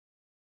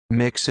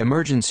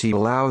MixEmergency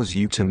allows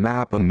you to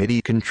map a MIDI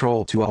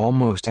control to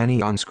almost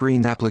any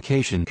on-screen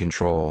application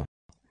control.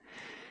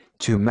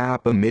 To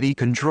map a MIDI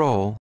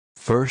control,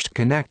 first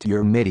connect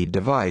your MIDI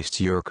device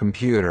to your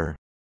computer.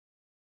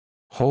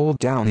 Hold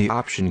down the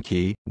Option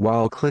key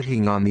while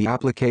clicking on the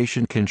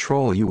application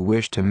control you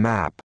wish to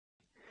map.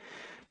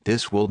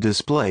 This will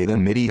display the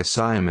MIDI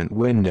assignment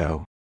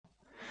window.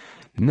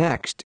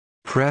 Next,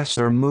 press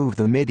or move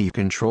the MIDI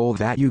control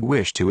that you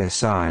wish to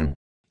assign.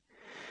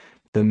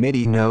 The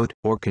MIDI note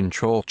or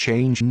control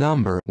change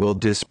number will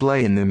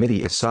display in the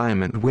MIDI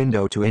assignment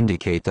window to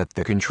indicate that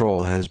the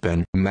control has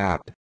been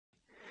mapped.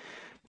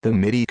 The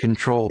MIDI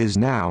control is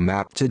now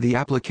mapped to the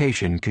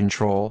application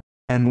control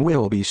and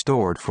will be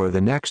stored for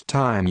the next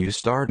time you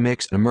start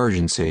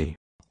MixEmergency.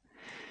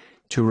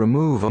 To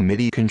remove a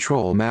MIDI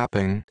control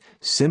mapping,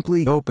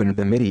 simply open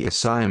the MIDI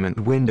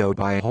assignment window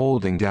by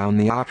holding down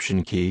the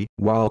Option key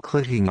while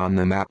clicking on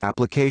the Map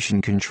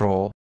Application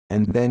Control,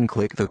 and then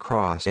click the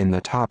cross in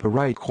the top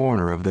right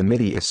corner of the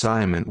MIDI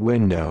assignment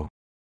window.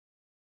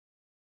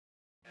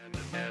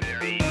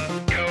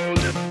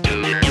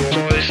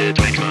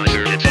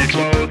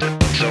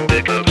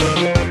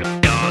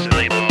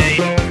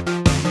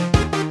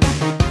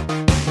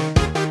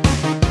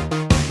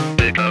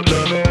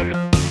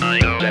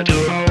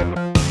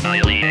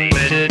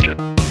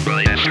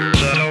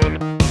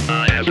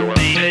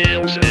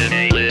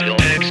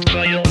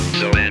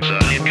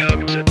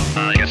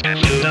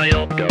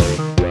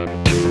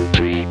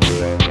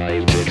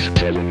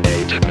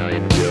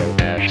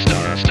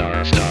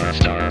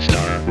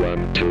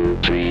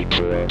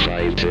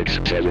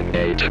 Seven,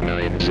 eight,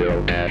 nine,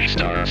 zero, F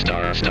star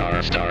star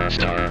star star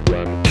star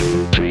 1,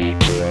 2, 3,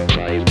 4,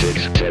 5,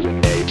 6,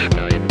 7, 8,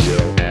 9,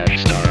 0, F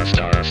star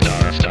star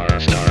star star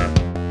star